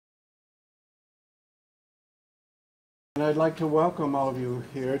And I'd like to welcome all of you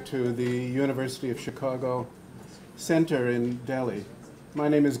here to the University of Chicago Center in Delhi. My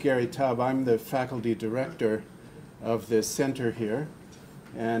name is Gary Tubb. I'm the faculty director of this center here.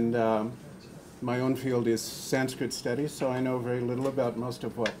 And my own field is Sanskrit studies, so I know very little about most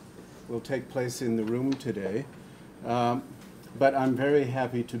of what will take place in the room today. But I'm very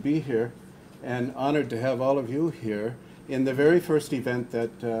happy to be here and honored to have all of you here in the very first event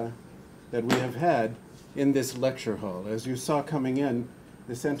that we have had in this lecture hall. As you saw coming in,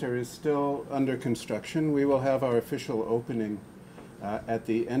 the center is still under construction. We will have our official opening at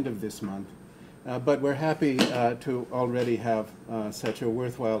the end of this month. But we're happy to already have such a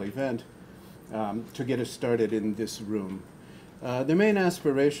worthwhile event to get us started in this room. The main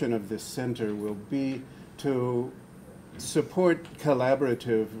aspiration of this center will be to support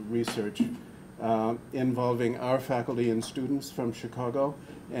collaborative research involving our faculty and students from Chicago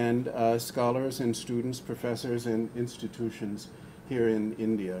and scholars and students, professors, and institutions here in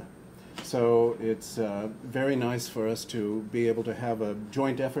India. So it's very nice for us to be able to have a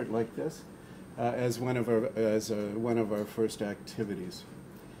joint effort like this as one of our first activities.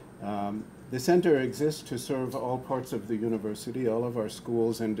 The center exists to serve all parts of the university, all of our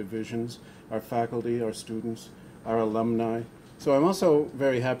schools and divisions, our faculty, our students, our alumni. So I'm also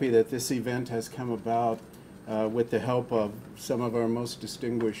very happy that this event has come about with the help of some of our most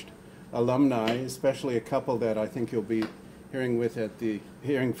distinguished alumni, especially a couple that I think you'll be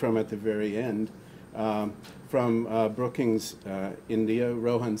hearing from at the very end. From Brookings, India,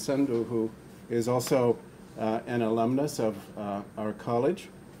 Rohan Sandhu, who is also an alumnus of our college,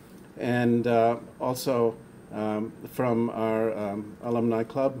 and also from our alumni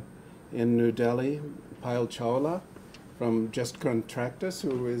club in New Delhi, Payal Chawla, from Just Contractus,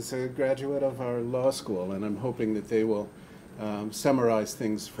 who is a graduate of our law school, and I'm hoping that they will summarize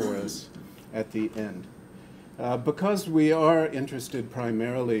things for us at the end. Because we are interested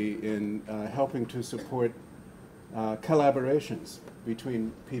primarily in helping to support collaborations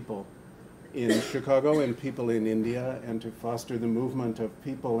between people in Chicago and people in India, and to foster the movement of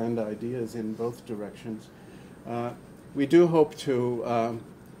people and ideas in both directions, we do hope to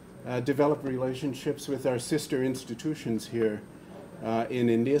develop relationships with our sister institutions here in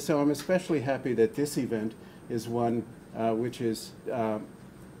India. So I'm especially happy that this event is one which is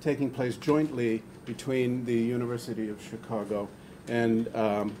taking place jointly between the University of Chicago and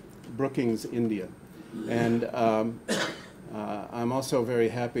Brookings, India. And I'm also very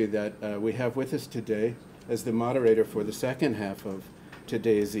happy that we have with us today, as the moderator for the second half of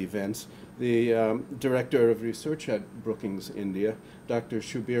today's events, the Director of Research at Brookings, India, Dr.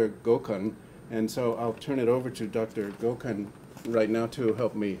 Shubir Gokan. And so I'll turn it over to Dr. Gokan right now to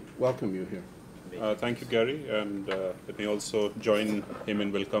help me welcome you here. Thank you, Gary, and let me also join him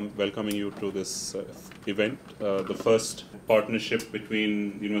in welcoming you to this event, the first partnership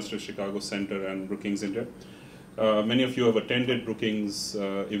between the University of Chicago Center and Brookings, India. Many of you have attended Brookings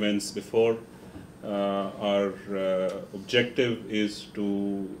events before. Our objective is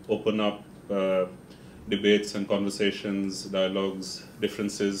to open up debates and conversations, dialogues,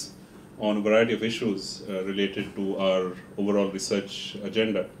 differences on a variety of issues related to our overall research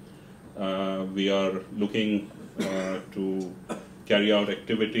agenda. We are looking to carry out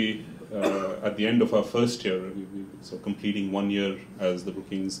activity at the end of our first year, so completing 1 year as the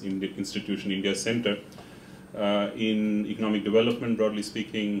Brookings Institution India Center, in economic development, broadly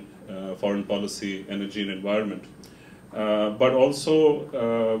speaking, foreign policy, energy and environment, but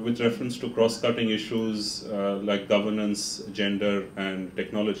also with reference to cross-cutting issues like governance, gender and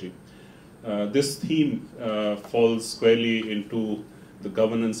technology. This theme falls squarely into the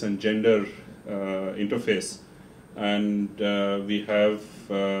governance and gender interface, and we have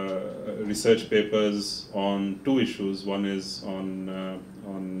research papers on two issues. One is on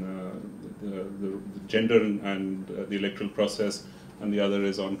the gender and the electoral process, and the other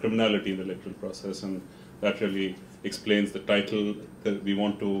is on criminality in the electoral process, and that really explains the title, that we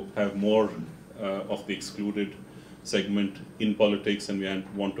want to have more of the excluded segment in politics, and we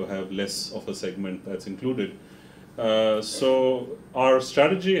want to have less of a segment that's included. So our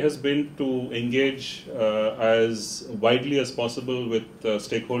strategy has been to engage as widely as possible with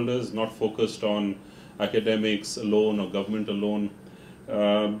stakeholders, not focused on academics alone or government alone,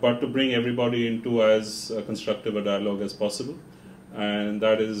 but to bring everybody into as constructive a dialogue as possible. And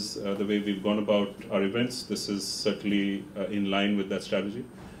that is the way we've gone about our events. This is certainly in line with that strategy.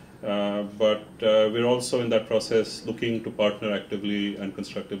 But we're also in that process looking to partner actively and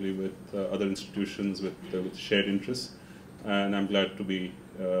constructively with other institutions with shared interests. And I'm glad to be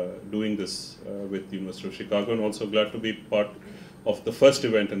doing this with the University of Chicago, and also glad to be part of the first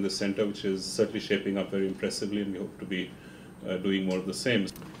event in the center, which is certainly shaping up very impressively, and we hope to be doing more of the same.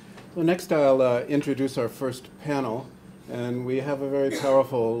 Well, next I'll introduce our first panel, and we have a very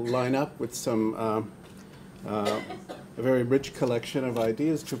powerful lineup with some a very rich collection of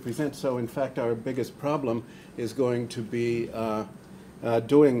ideas to present. So in fact, our biggest problem is going to be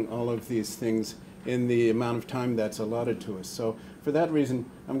doing all of these things in the amount of time that's allotted to us. So for that reason,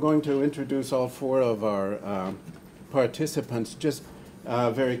 I'm going to introduce all four of our participants just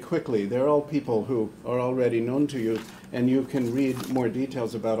very quickly. They're all people who are already known to you, and you can read more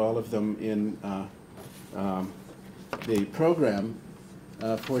details about all of them in the program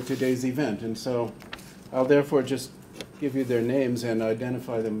for today's event. And so I'll therefore just give you their names and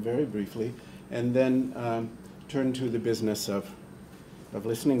identify them very briefly, and then turn to the business of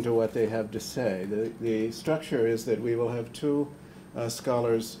listening to what they have to say. The structure is that we will have two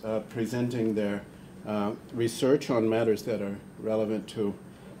scholars presenting their research on matters that are relevant to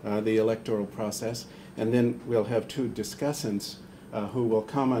the electoral process, and then we'll have two discussants who will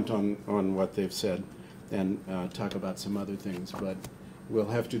comment on what they've said and talk about some other things. But we'll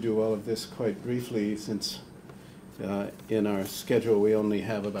have to do all of this quite briefly, since in our schedule we only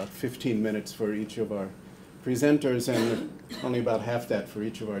have about 15 minutes for each of our presenters and only about half that for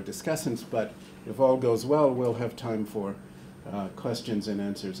each of our discussants. But if all goes well, we'll have time for questions and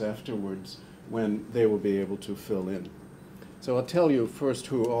answers afterwards, when they will be able to fill in. So I'll tell you first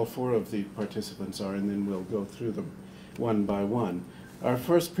who all four of the participants are, and then we'll go through them one by one. Our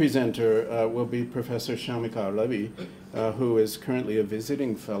first presenter will be Professor Shamika Ravi, who is currently a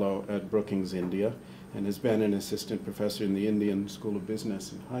visiting fellow at Brookings, India, and has been an assistant professor in the Indian School of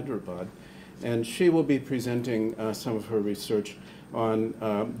Business in Hyderabad. And she will be presenting some of her research on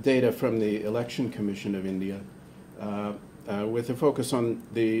data from the Election Commission of India, with a focus on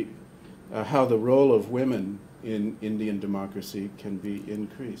how the role of women in Indian democracy can be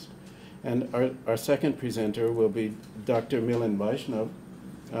increased. And our second presenter will be Dr. Milan Vaishnav,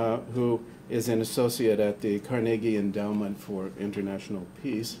 who is an associate at the Carnegie Endowment for International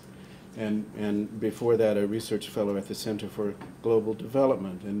Peace, and before that a research fellow at the Center for Global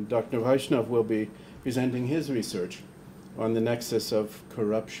Development. And Dr. Vaishnav will be presenting his research on the nexus of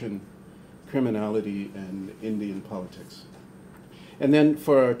corruption, criminality, and Indian politics. And then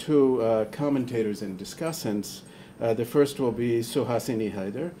for our two commentators and discussants, the first will be Suhasini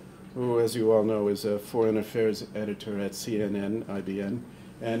Haider, who, as you all know, is a foreign affairs editor at CNN, IBN,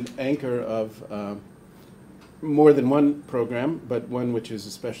 and anchor of more than one program, but one which is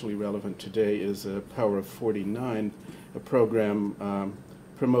especially relevant today is Power of 49, a program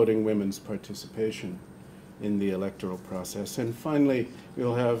promoting women's participation in the electoral process. And finally,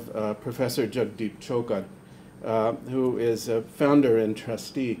 we'll have Professor Jagdeep Chokad, who is a founder and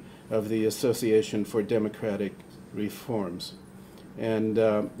trustee of the Association for Democratic Reforms.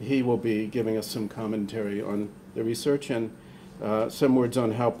 And he will be giving us some commentary on the research and some words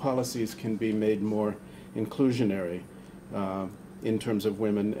on how policies can be made more inclusionary in terms of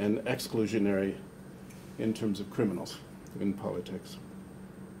women and exclusionary in terms of criminals in politics.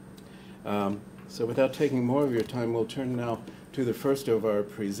 So without taking more of your time, we'll turn now to the first of our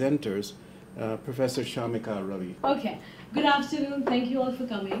presenters, Professor Shamika Ravi. Okay, good afternoon. Thank you all for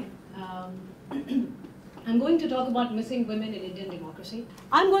coming. I'm going to talk about missing women in Indian democracy.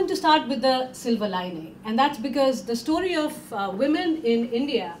 I'm going to start with the silver lining, and that's because the story of women in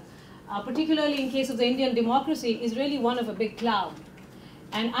India, particularly in case of the Indian democracy, is really one of a big cloud.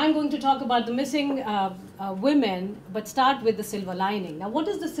 And I'm going to talk about the missing women, but start with the silver lining. Now, what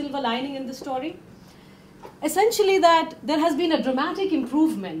is the silver lining in the story? Essentially that there has been a dramatic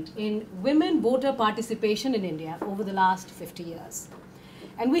improvement in women voter participation in India over the last 50 years.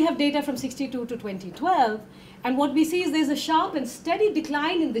 And we have data from 62 to 2012, and what we see is there's a sharp and steady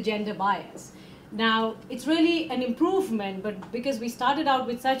decline in the gender bias. Now, it's really an improvement, but because we started out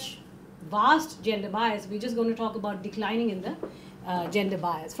with such vast gender bias, we're just going to talk about declining in the gender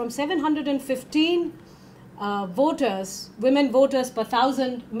bias. From 715 voters, women voters per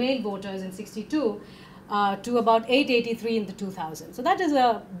 1,000 male voters in 62, to about 883 in the 2000s. So that is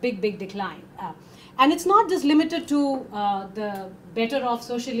a big decline. And it's not just limited to the better off,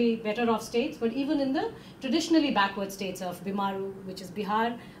 socially better off states, but even in the traditionally backward states of Bimaru, which is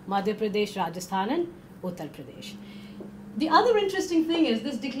Bihar, Madhya Pradesh, Rajasthan, and Uttar Pradesh. The other interesting thing is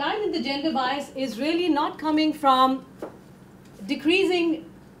this decline in the gender bias is really not coming from decreasing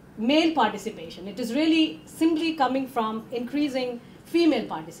male participation. It is really simply coming from increasing female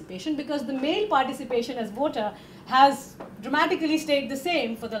participation, because the male participation as voter has dramatically stayed the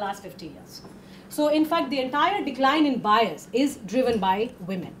same for the last 50 years. So in fact, the entire decline in bias is driven by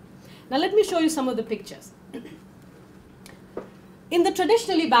women. Now let me show you some of the pictures. In the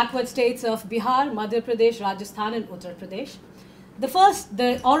traditionally backward states of Bihar, Madhya Pradesh, Rajasthan, and Uttar Pradesh,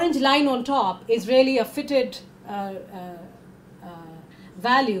 the orange line on top is really a fitted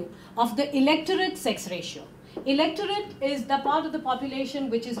value of the electorate sex ratio. Electorate is the part of the population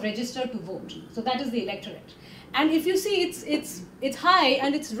which is registered to vote. So that is the electorate. And if you see, it's high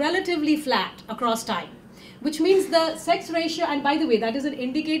and it's relatively flat across time, which means the sex ratio, and by the way, that is an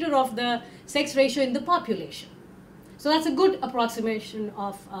indicator of the sex ratio in the population. So that's a good approximation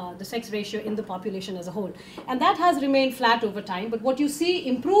of the sex ratio in the population as a whole. And that has remained flat over time, but what you see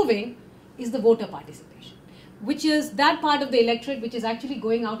improving is the voter participation, which is that part of the electorate which is actually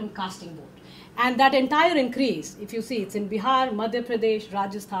going out and casting vote. And that entire increase, if you see, it's in Bihar, Madhya Pradesh,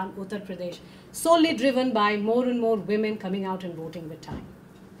 Rajasthan, Uttar Pradesh, solely driven by more and more women coming out and voting with time.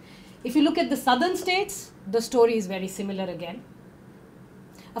 If you look at the southern states, the story is very similar again.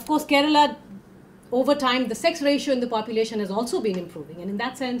 Of course, Kerala, over time, the sex ratio in the population has also been improving. And in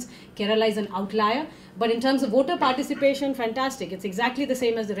that sense, Kerala is an outlier. But in terms of voter participation, fantastic. It's exactly the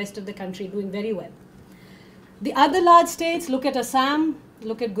same as the rest of the country, doing very well. The other large states, look at Assam,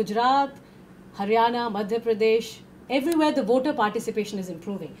 look at Gujarat, Haryana, Madhya Pradesh. Everywhere the voter participation is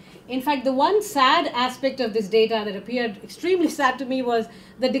improving. In fact, the one sad aspect of this data that appeared extremely sad to me was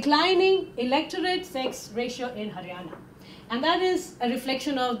the declining electorate sex ratio in Haryana. And that is a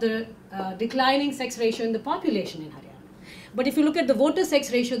reflection of the declining sex ratio in the population in Haryana. But if you look at the voter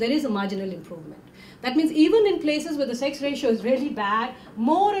sex ratio, there is a marginal improvement. That means even in places where the sex ratio is really bad,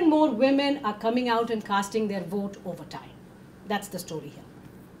 more and more women are coming out and casting their vote over time. That's the story here.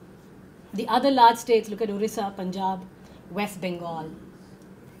 The other large states, look at Orissa, Punjab, West Bengal.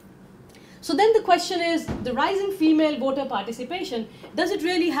 So then the question is, the rising female voter participation, does it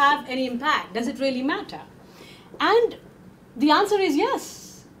really have any impact? Does it really matter? And the answer is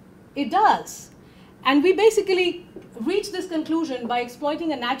yes, it does. And we basically reached this conclusion by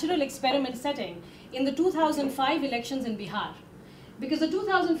exploiting a natural experiment setting in the 2005 elections in Bihar. Because the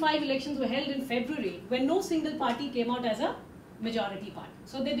 2005 elections were held in February when no single party came out as a majority party.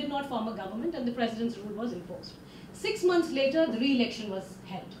 So they did not form a government and the president's rule was imposed. 6 months later, the re-election was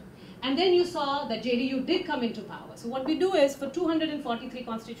held. And then you saw that JDU did come into power. So what we do is, for 243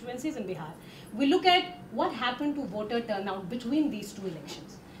 constituencies in Bihar, we look at what happened to voter turnout between these two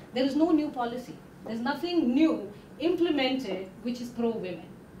elections. There is no new policy. There's nothing new implemented which is pro-women.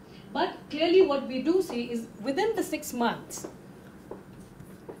 But clearly what we do see is within the 6 months,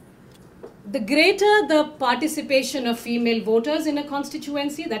 the greater the participation of female voters in a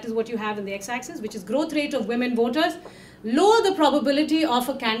constituency, that is what you have in the x-axis, which is growth rate of women voters, lower the probability of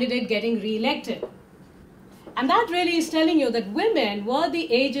a candidate getting re-elected. And that really is telling you that women were the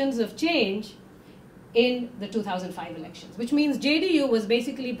agents of change in the 2005 elections, which means JDU was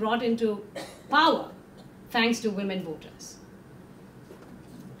basically brought into power thanks to women voters.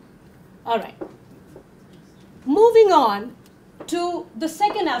 All right. Moving on to the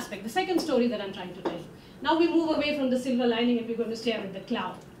second aspect, the second story that I'm trying to tell you. Now we move away from the silver lining and we're going to stare at the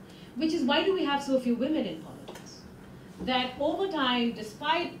cloud, which is why do we have so few women in politics? That over time,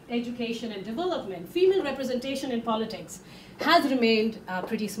 despite education and development, female representation in politics has remained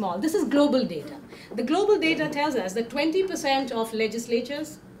pretty small. This is global data. The global data tells us that 20% of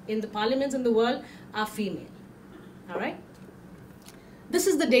legislatures in the parliaments in the world are female. All right? This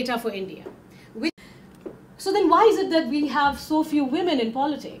is the data for India. So then why is it that we have so few women in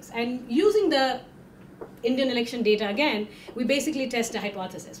politics? And using the Indian election data again, we basically test a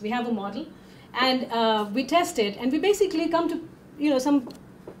hypothesis. We have a model and we test it and we basically come to some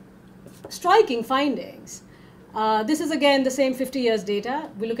striking findings. This is again the same 50 years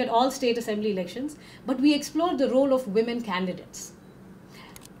data. We look at all state assembly elections, but we explore the role of women candidates.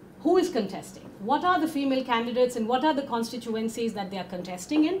 Who is contesting? What are the female candidates and what are the constituencies that they are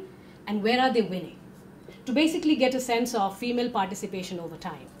contesting in and where are they winning? To basically get a sense of female participation over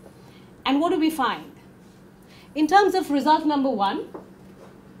time. And what do we find? In terms of result number 1,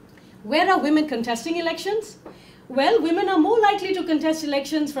 where are women contesting elections? Well, women are more likely to contest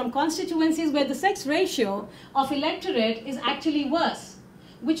elections from constituencies where the sex ratio of electorate is actually worse,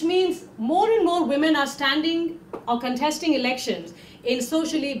 which means more and more women are standing or contesting elections in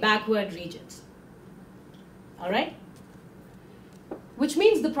socially backward regions. All right? Which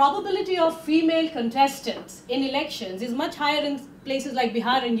means the probability of female contestants in elections is much higher in places like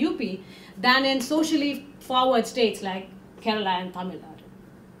Bihar and UP than in socially forward states like Kerala and Tamil Nadu.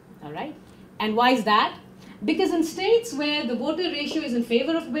 All right? And why is that? Because in states where the voter ratio is in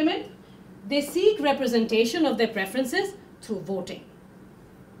favor of women, they seek representation of their preferences through voting.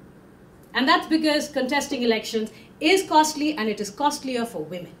 And that's because contesting elections is costly and it is costlier for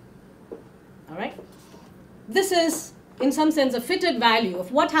women. All right? This is in some sense, a fitted value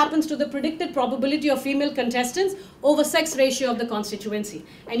of what happens to the predicted probability of female contestants over sex ratio of the constituency.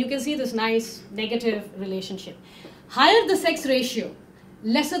 And you can see this nice negative relationship. Higher the sex ratio,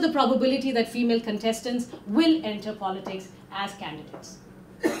 lesser the probability that female contestants will enter politics as candidates.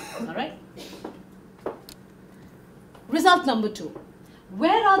 All right? Result number 2.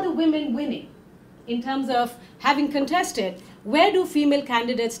 Where are the women winning? In terms of having contested, where do female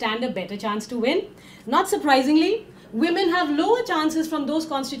candidates stand a better chance to win? Not surprisingly, women have lower chances from those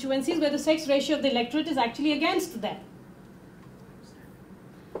constituencies where the sex ratio of the electorate is actually against them.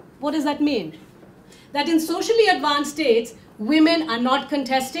 What does that mean? That in socially advanced states, women are not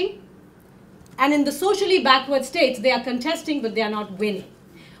contesting, and in the socially backward states, they are contesting, but they are not winning.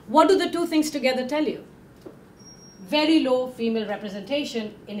 What do the two things together tell you? Very low female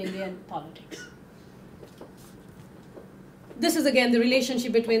representation in Indian politics. This is again the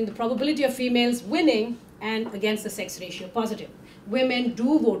relationship between the probability of females winning and against the sex ratio positive. Women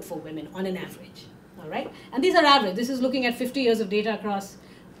do vote for women on an average. All right? And these are average. This is looking at 50 years of data across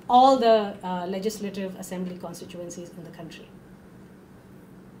all the legislative assembly constituencies in the country.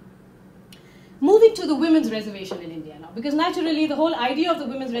 Moving to the women's reservation in India now, because naturally the whole idea of the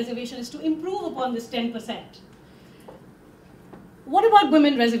women's reservation is to improve upon this 10%. What about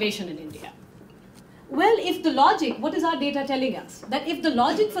women reservation in India? Well, if the logic, what is our data telling us? That if the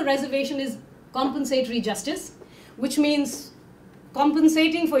logic for reservation is compensatory justice, which means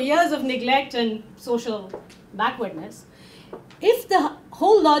compensating for years of neglect and social backwardness, if the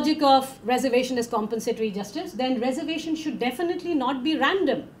whole logic of reservation is compensatory justice, then reservation should definitely not be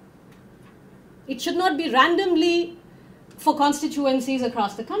random. It should not be randomly for constituencies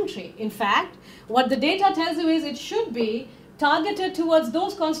across the country. In fact, what the data tells you is it should be targeted towards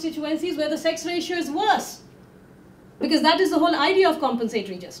those constituencies where the sex ratio is worse. Because that is the whole idea of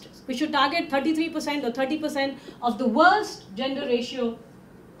compensatory justice. We should target 33% or 30% of the worst gender ratio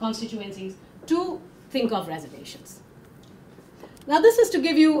constituencies to think of reservations. Now this is to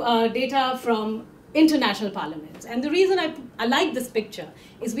give you data from international parliaments. And the reason I like this picture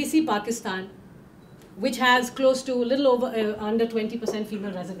is we see Pakistan, which has close to a little over under 20%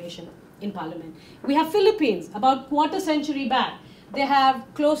 female reservation in parliament. We have Philippines, about quarter century back. They have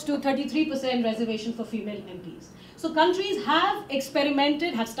close to 33% reservation for female MPs. So countries have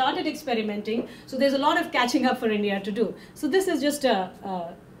experimented, have started experimenting. So there's a lot of catching up for India to do. So this is just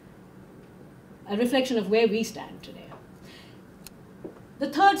a reflection of where we stand today. The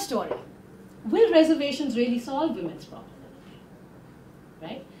third story, will reservations really solve women's problem?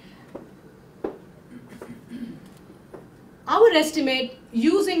 Right? Our estimate,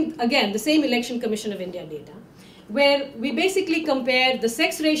 using again the same Election Commission of India data, where we basically compare the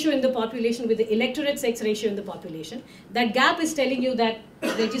sex ratio in the population with the electorate sex ratio in the population. That gap is telling you that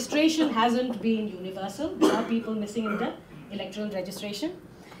registration hasn't been universal. There are people missing in the electoral registration.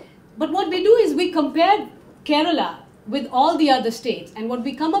 But what we do is we compare Kerala with all the other states, and what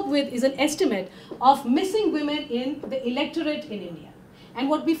we come up with is an estimate of missing women in the electorate in India. And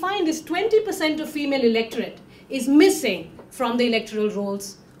what we find is 20% of female electorate is missing from the electoral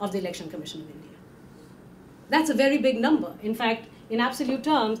rolls of the Election Commission of India. That's a very big number. In fact, in absolute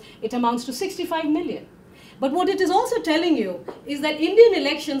terms, it amounts to 65 million. But what it is also telling you is that Indian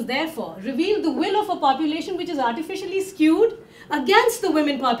elections, therefore, reveal the will of a population which is artificially skewed against the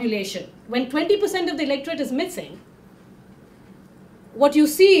women population. When 20% of the electorate is missing, what you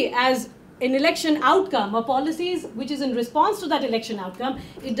see as an election outcome or policies which is in response to that election outcome,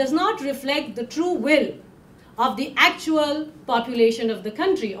 it does not reflect the true will of the actual population of the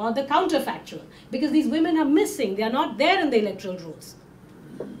country or the counterfactual, because these women are missing. They are not there in the electoral rolls.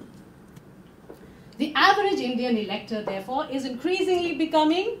 The average Indian elector, therefore, is increasingly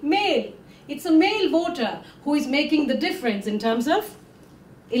becoming male. It's a male voter who is making the difference in terms of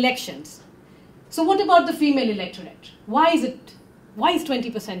elections. So what about the female electorate? Why is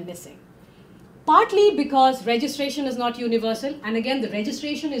 20% missing? Partly because registration is not universal, and again the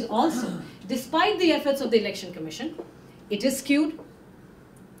registration is also, despite the efforts of the Election Commission, it is skewed,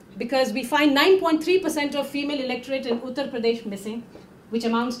 because we find 9.3% of female electorate in Uttar Pradesh missing, which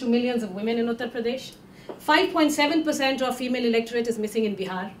amounts to millions of women in Uttar Pradesh. 5.7% of female electorate is missing in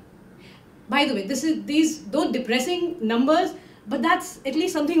Bihar. By the way, these though depressing numbers, but that's at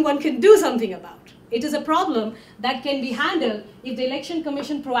least something one can do something about. It is a problem that can be handled if the Election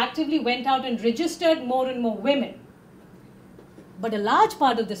Commission proactively went out and registered more and more women. But a large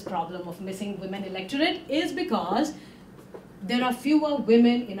part of this problem of missing women electorate is because there are fewer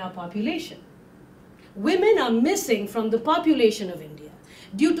women in our population. Women are missing from the population of India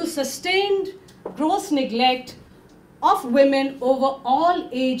due to sustained gross neglect of women over all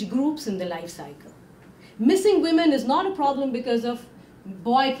age groups in the life cycle. missing women is not a problem because of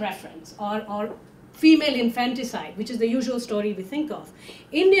boy preference or female infanticide, which is the usual story we think of.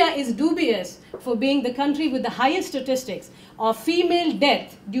 India is dubious for being the country with the highest statistics of female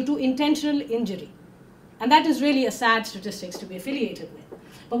death due to intentional injury. And that is really a sad statistics to be affiliated with.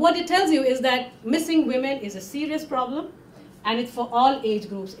 But what it tells you is that missing women is a serious problem, and it's for all age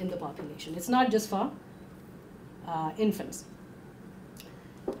groups in the population. It's not just for infants.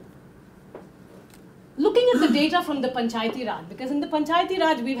 Looking at the data from the Panchayati Raj, because in the Panchayati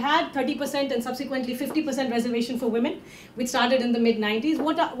Raj we've had 30% and subsequently 50% reservation for women, which started in the mid-90s.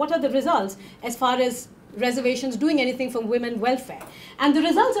 What are the results as far as reservations doing anything for women welfare? And the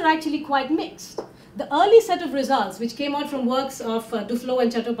results are actually quite mixed. The early set of results, which came out from works of Duflo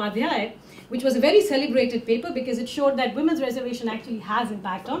and Chattopadhyay, which was a very celebrated paper because it showed that women's reservation actually has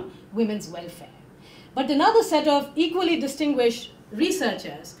impact on women's welfare. But another set of equally distinguished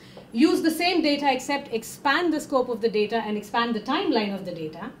researchers use the same data except expand the scope of the data and expand the timeline of the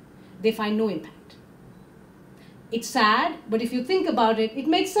data. They find no impact. It's sad, but if you think about it, it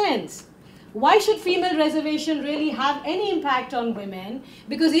makes sense. Why should female reservation really have any impact on women?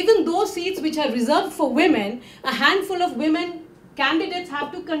 Because even those seats which are reserved for women, a handful of women candidates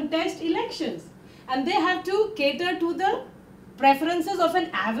have to contest elections. And they have to cater to the preferences of an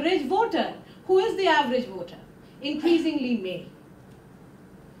average voter. Who is the average voter? Increasingly male.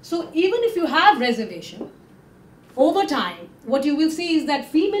 So even if you have reservation, over time, what you will see is that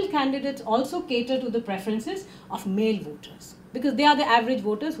female candidates also cater to the preferences of male voters, because they are the average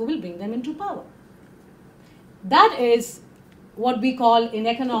voters who will bring them into power. That is what we call in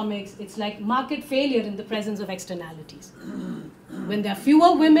economics, it's like market failure in the presence of externalities. When there are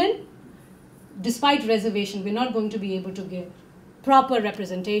fewer women, despite reservation, we're not going to be able to give proper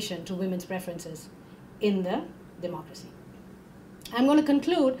representation to women's preferences in the democracy. I'm going to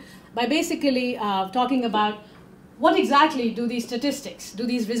conclude by basically talking about what exactly do these statistics, do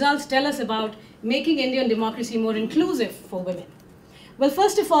these results tell us about making Indian democracy more inclusive for women? Well,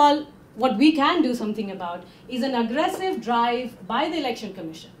 first of all, what we can do something about is an aggressive drive by the Election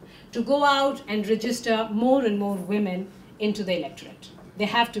Commission to go out and register more and more women into the electorate. They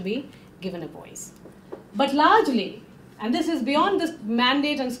have to be given a voice. But largely, and this is beyond the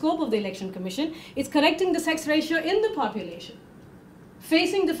mandate and scope of the Election Commission, it's correcting the sex ratio in the population,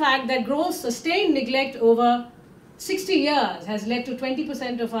 facing the fact that gross sustained neglect over 60 years has led to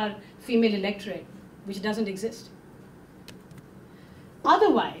 20% of our female electorate, which doesn't exist.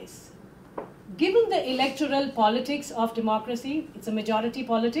 Otherwise, given the electoral politics of democracy, it's a majority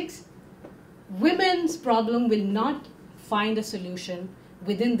politics, women's problem will not find a solution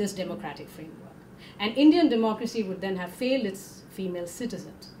within this democratic framework. And Indian democracy would then have failed its female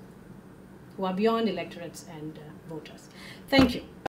citizens who are beyond electorates and voters. Thank you.